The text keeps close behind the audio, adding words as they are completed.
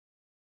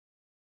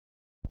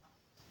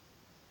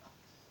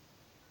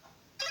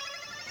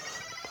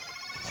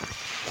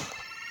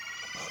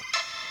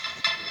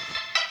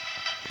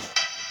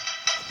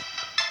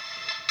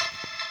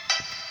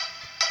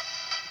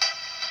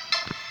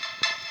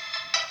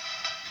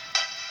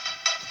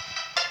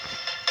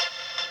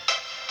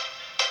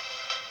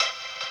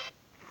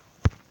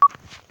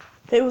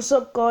Hey, what's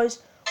up, guys?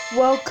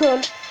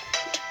 Welcome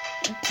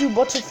to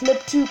Bottle Flip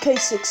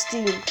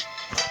 2K16.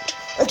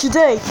 And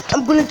today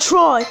I'm gonna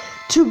try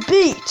to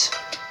beat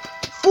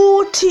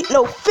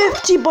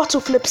 50 bottle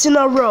flips in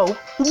a row.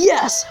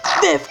 Yes,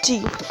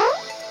 50.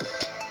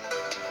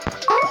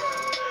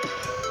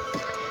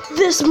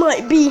 This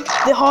might be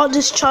the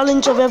hardest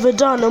challenge I've ever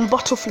done on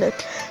bottle flip,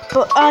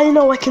 but I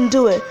know I can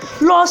do it.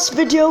 Last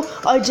video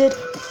I did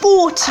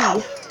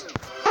 41.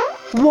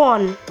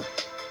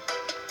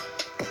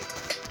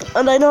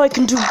 And I know I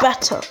can do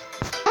better.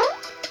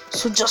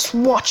 So just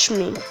watch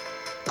me.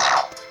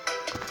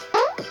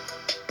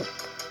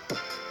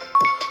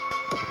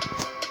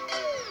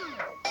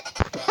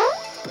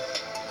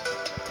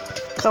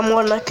 Come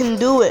on, I can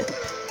do it.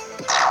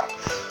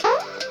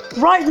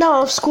 Right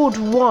now I've scored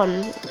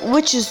 1,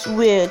 which is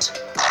weird.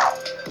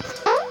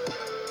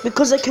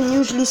 Because I can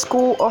usually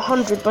score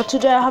 100, but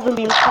today I haven't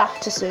been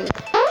practicing.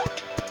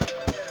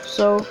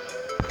 So...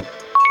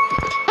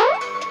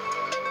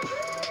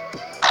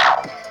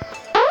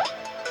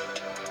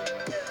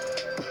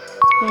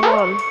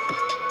 1.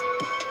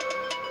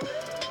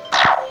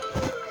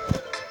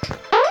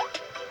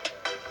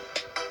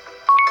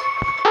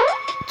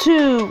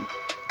 2.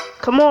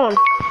 Come on.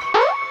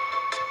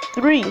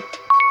 3.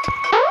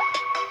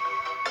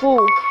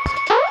 4.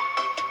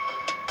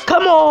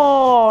 Come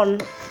on.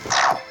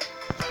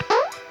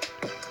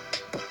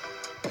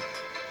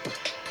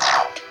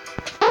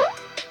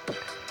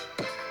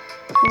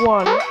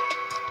 1.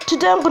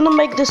 Today I'm gonna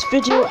make this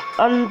video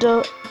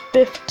under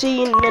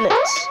 15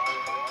 minutes.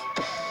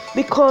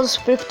 Because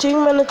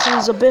 15 minutes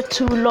is a bit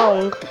too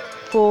long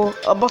for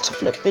a bottle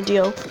flip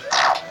video.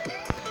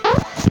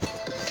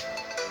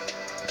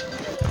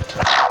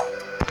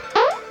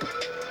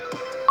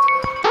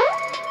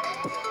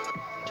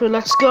 So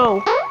let's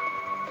go.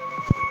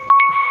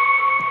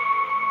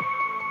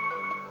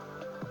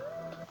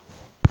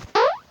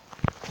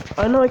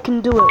 I know I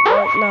can do it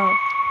right now.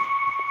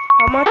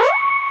 How much?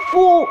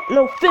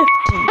 50.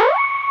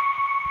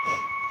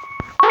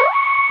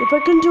 If I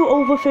can do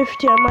over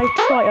 50, I might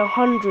try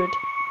 100.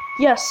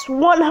 Yes,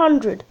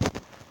 100.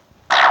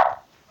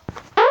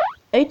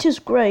 8 is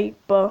great,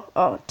 but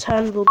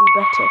 10 will be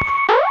better.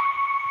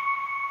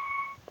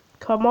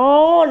 Come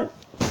on!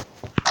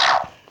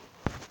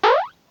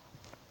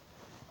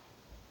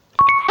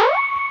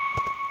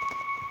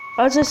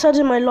 As I said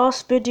in my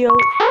last video,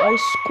 I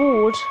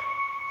scored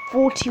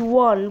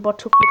 41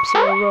 bottle flips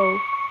in a row,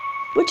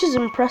 which is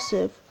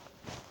impressive.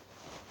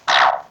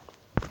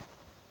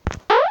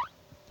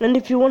 And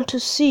if you want to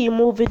see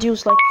more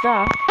videos like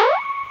that,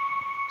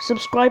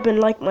 subscribe and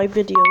like my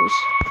videos.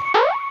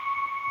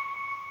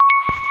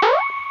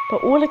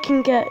 But all I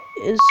can get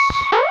is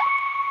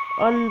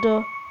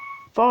under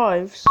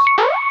 5s.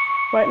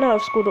 Right now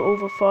I've scored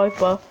over 5,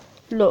 but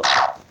look.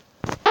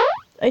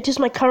 8 is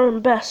my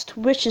current best,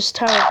 which is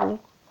terrible.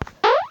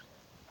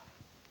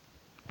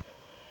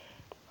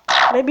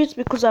 Maybe it's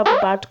because I have a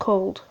bad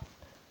cold.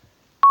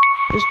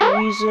 Is the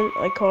reason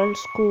I can't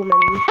score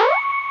many.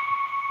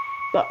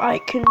 But I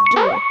can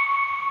do it.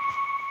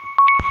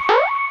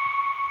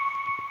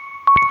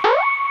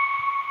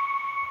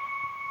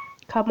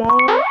 Come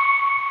on.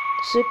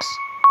 6,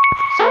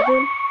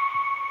 7,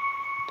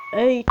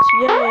 8.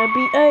 Yeah, I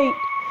beat 8.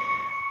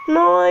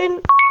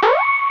 9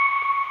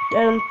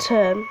 and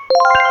 10.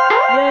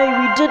 Yay,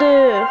 we did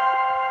it.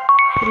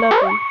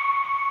 11.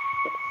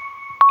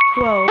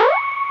 12.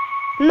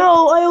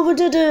 No, I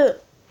overdid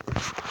it.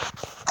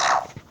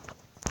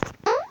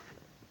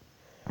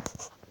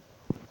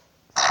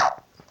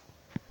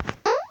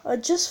 I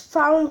just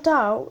found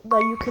out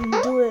that you can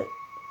do it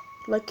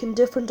like in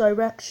different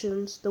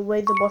directions, the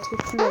way the bottle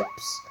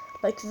flips.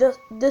 Like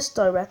this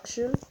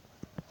direction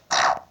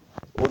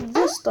or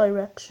this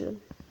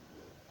direction.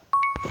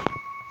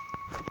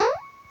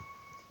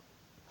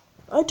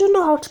 I don't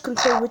know how to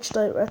control which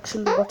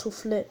direction the bottle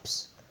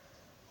flips.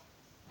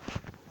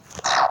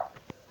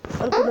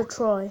 I'm gonna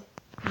try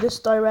this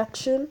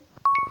direction.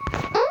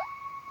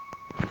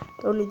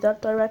 Only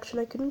that direction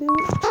I can do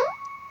it.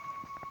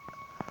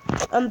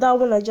 And that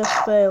one I just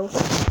failed.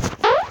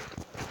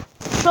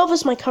 12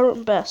 is my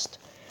current best,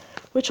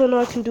 which I know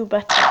I can do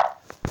better.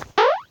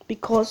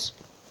 Because,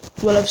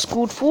 well, I've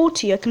scored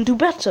 40, I can do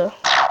better.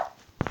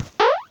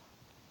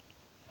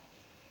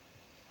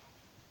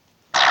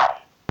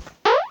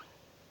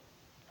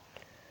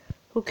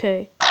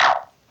 Okay.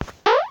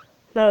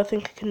 Now I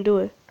think I can do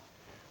it.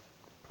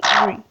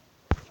 3,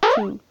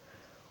 2,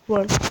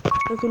 1.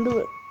 I can do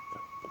it.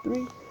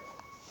 3,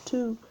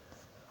 2,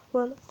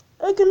 1.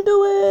 I can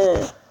do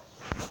it.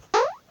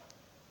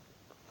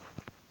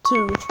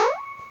 2,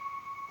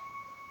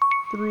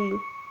 3.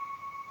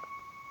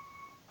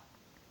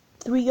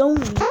 3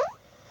 only.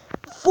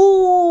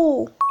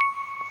 4.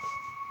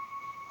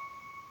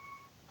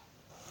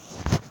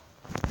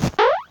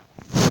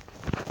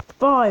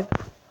 5.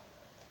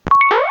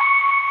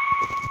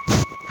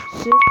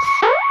 6,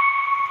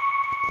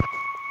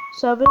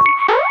 7.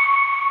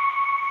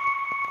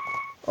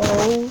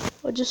 Oh,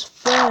 I just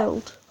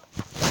failed.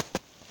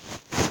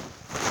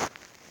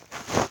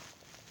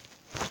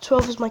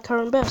 12 is my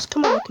current best.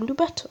 Come on, I can do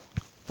better.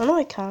 I know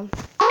I can.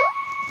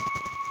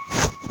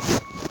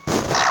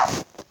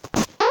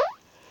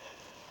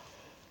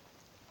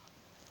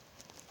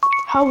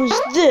 How is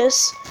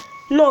this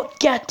not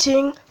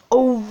getting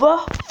over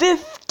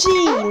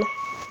 15?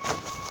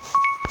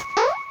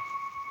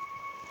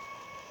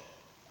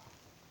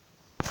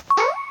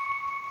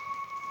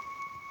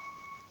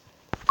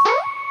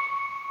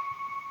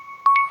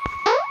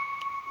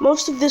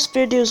 Most of this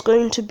video is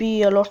going to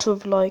be a lot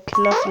of like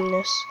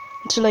nothingness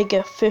until I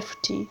get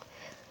 50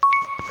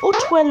 or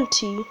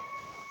 20,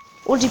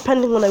 or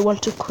depending when I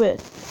want to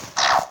quit.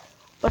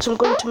 But I'm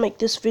going to make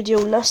this video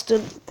less than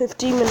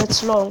 15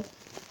 minutes long.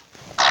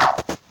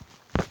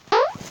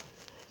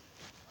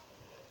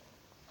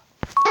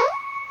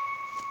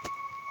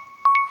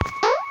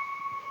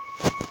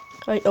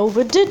 I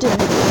overdid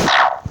it.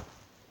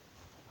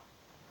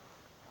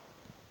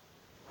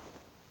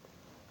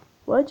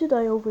 Why did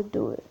I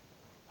overdo it?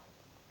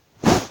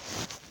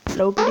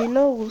 Nobody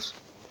knows.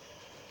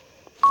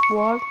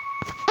 1,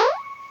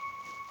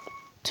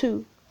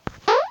 2,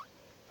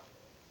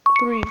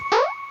 3,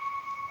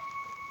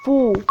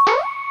 4,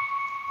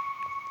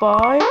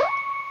 5.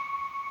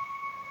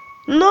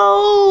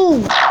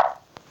 No!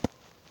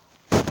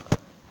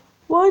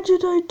 Why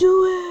did I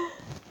do it?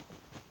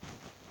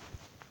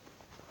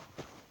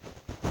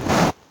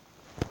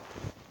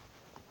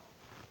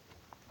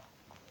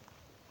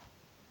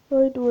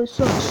 Why do I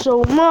suck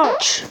so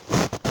much?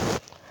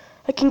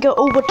 I can get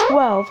over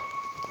 12.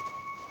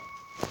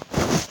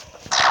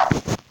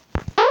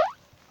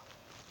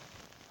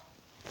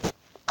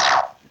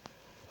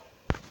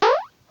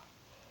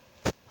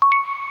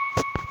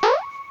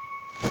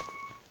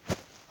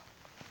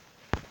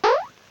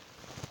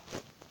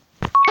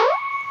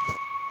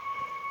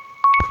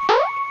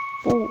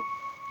 Four,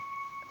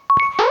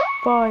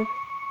 5,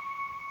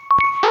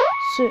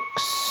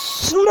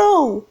 6.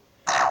 No!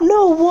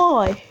 No,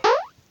 why?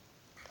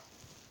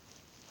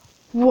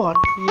 1,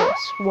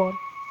 yes, 1,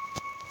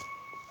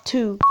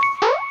 2,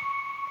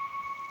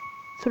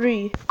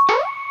 3.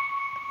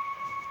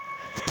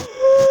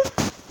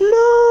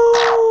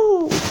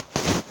 No!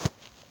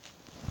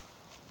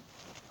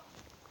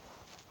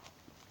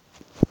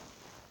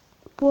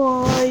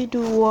 Why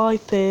do I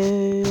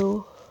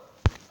fail?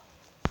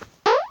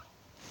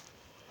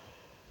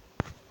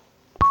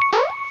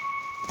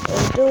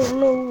 I don't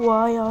know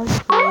why I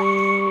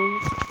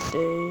failed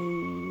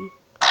today.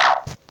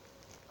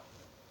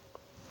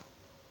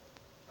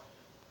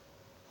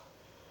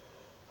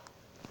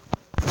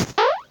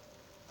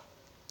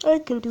 I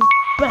can do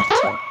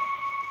better.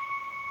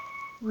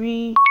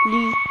 Really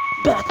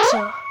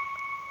better.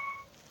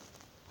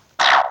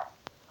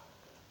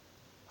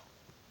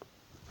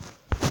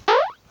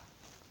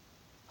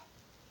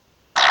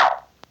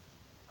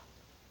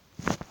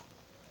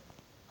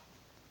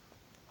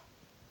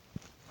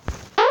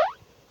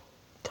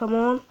 Come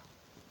on.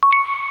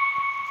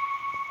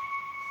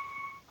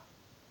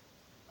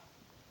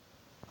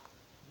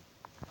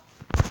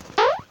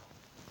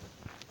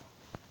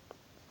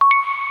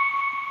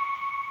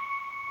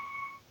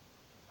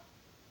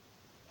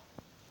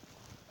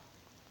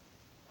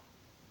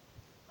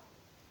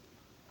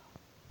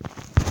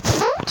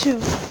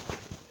 Two.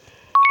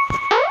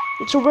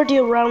 It's already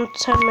around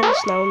 10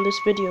 minutes now in this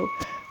video.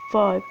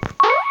 5,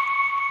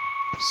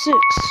 6.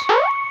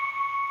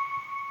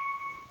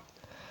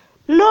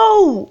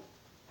 No!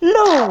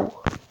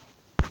 No!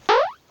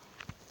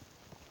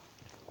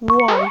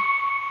 1.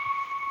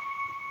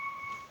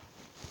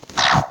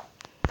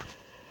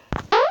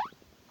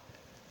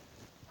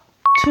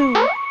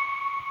 2,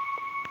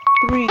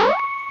 3,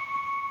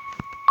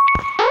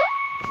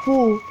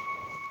 4,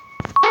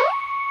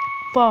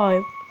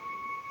 5,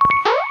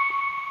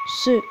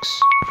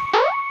 6,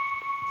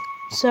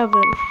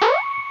 7,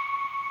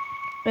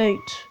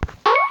 8,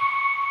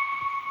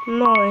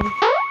 9,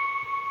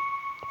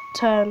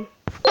 10,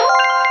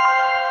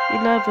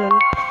 11,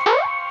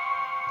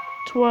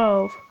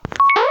 12,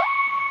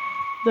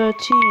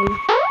 13,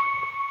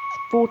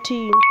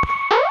 14,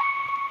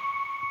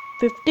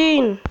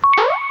 15,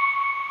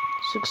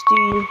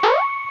 16,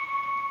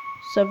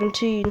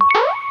 17.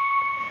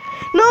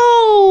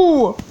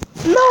 No!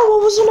 No, I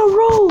was in a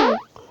row.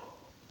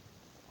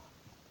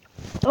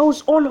 I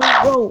was on a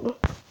roll.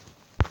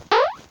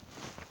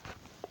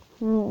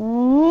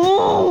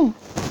 Ooh,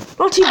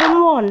 not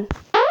even 1.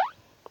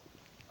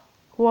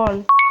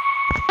 1.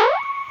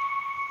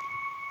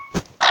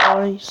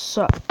 I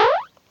suck.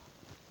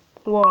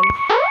 1,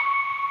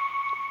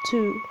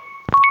 2.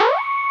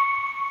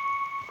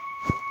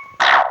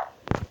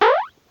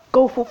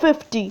 Go for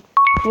 50.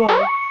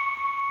 1.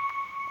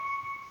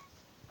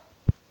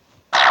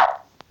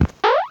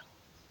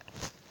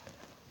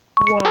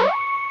 1.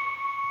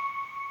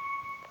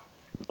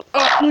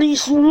 At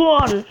least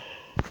 1.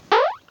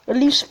 At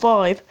least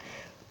 5.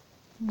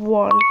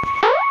 1,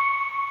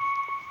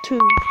 2,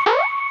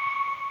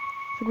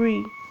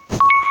 3,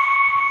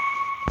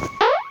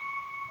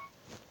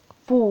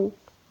 4.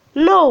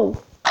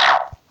 No!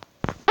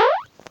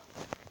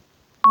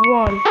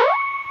 1,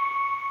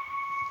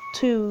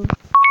 2,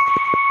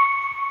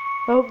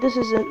 I hope this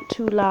isn't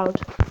too loud,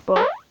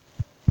 but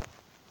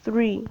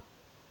 3,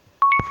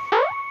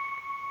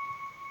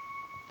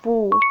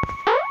 4,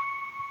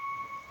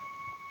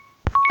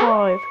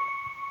 5,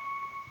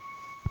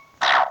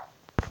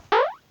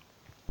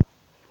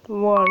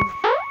 1,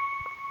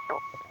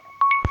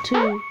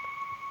 2,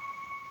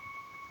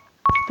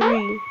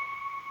 3,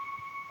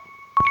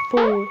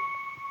 4,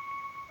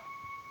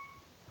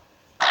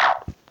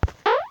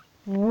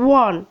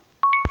 1,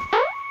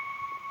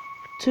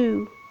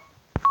 2,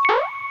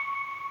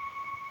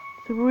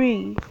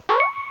 3,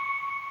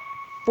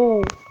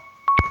 4,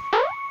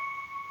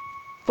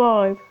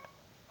 5,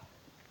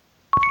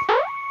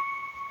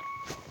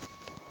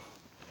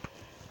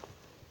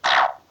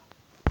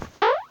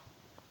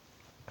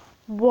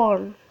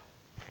 1.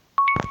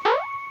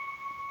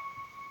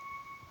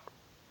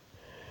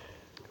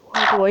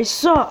 Why do I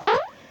suck?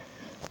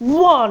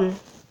 1.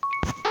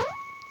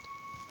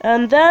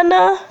 And then,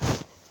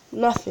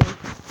 nothing.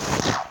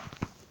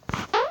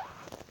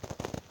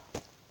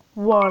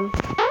 1.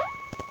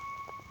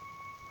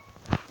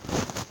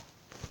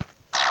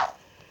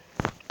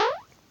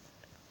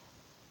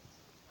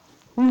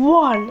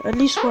 One, at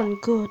least one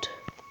good.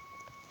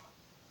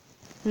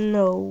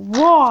 No,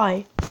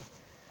 why?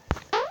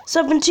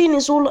 17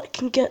 is all I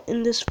can get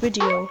in this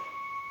video.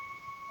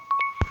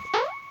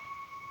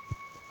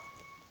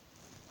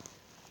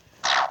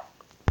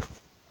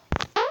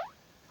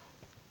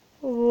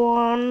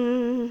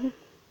 One,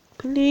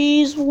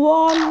 please,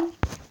 1.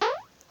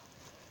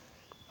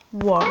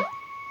 1,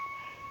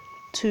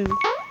 2.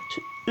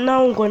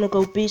 Now I'm going to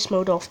go beast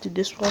mode after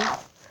this one.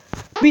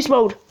 Beast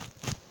mode.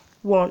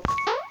 1,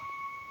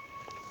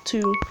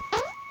 2,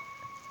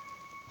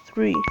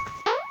 3,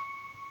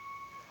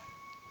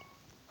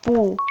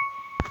 4,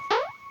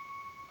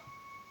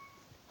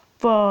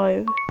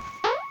 5,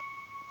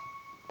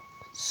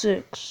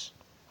 6,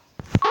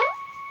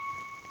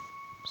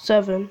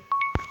 7,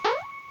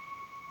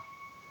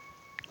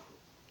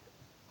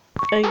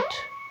 8,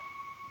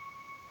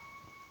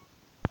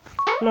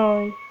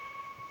 9,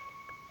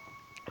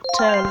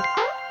 10.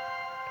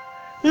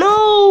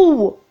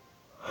 No!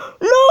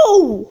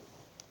 No!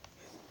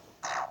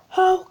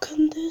 How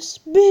can this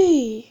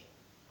be?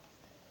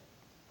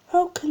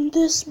 How can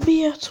this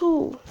be at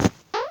all?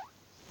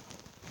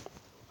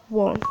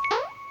 1.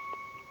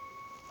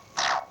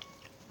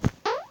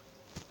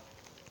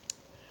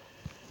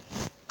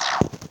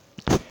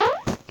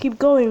 Keep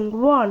going.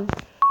 1,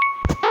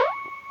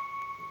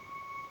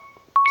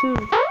 2,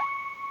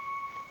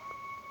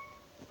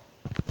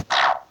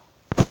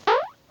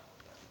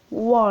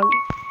 1,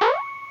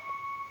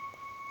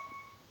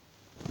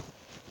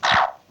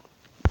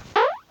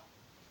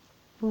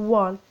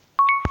 1,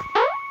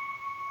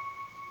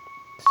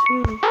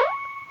 2.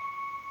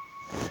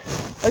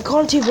 I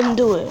can't even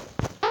do it.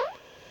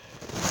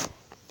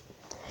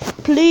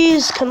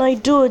 Please, can I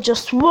do it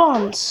just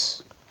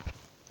once?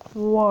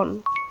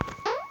 1.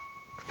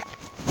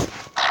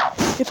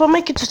 If I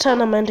make it to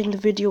 10, I'm ending the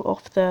video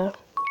off there.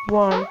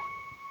 1,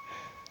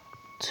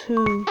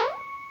 2,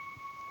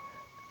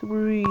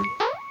 3.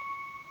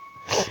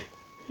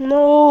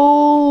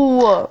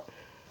 No!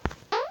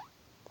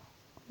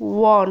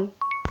 1,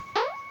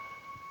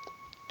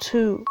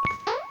 2,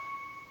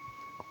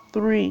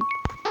 3,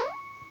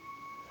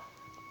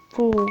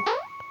 4.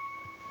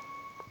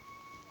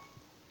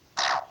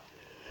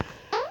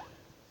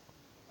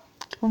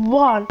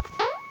 1.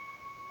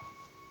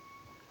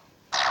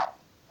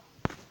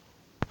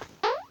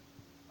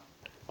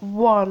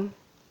 1.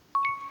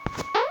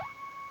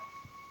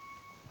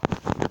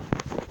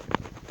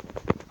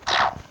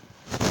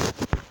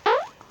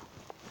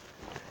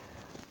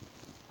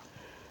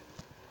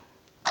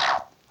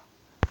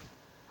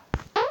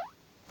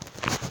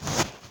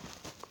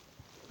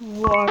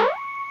 1,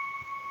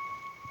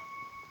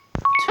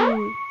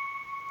 2,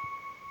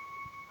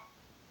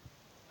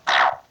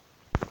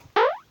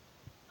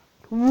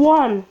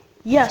 1.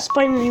 Yes,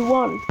 finally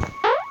 1.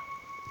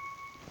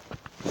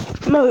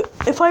 No,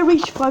 if I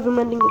reach 5, I'm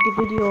ending the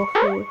video off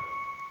here.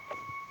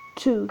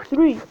 2,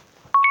 3.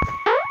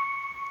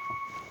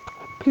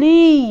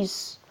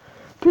 Please.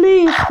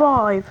 Please,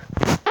 5.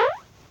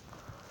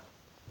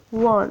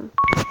 1.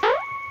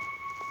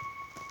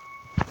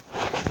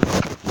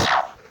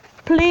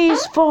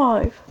 Please,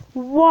 5.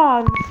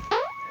 1,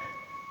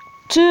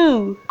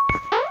 2,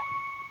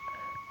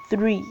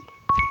 3,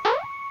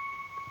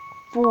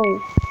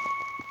 4,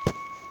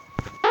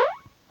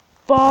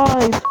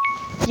 5.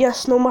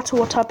 Yes, no matter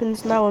what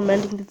happens now, I'm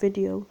ending the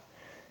video.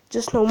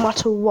 Just no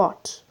matter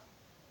what.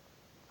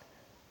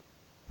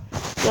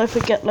 If I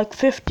forget like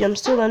 50, I'm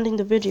still ending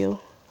the video.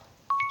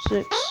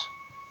 6,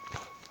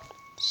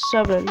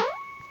 7,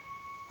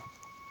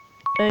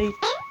 8.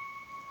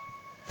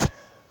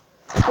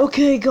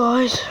 Okay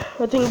guys,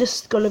 I think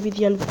this is gonna be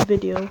the end of the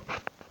video.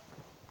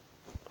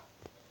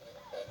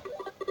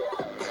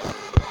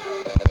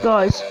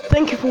 Guys,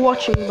 thank you for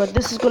watching, but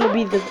this is gonna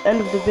be the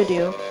end of the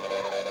video.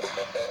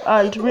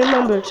 And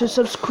remember to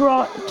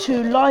subscribe,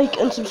 to like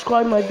and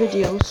subscribe my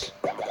videos.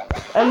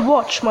 And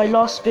watch my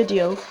last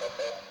video.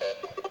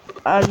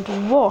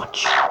 and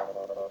watch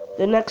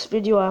the next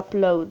video I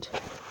upload.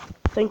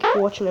 Thank you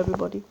for watching,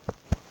 everybody.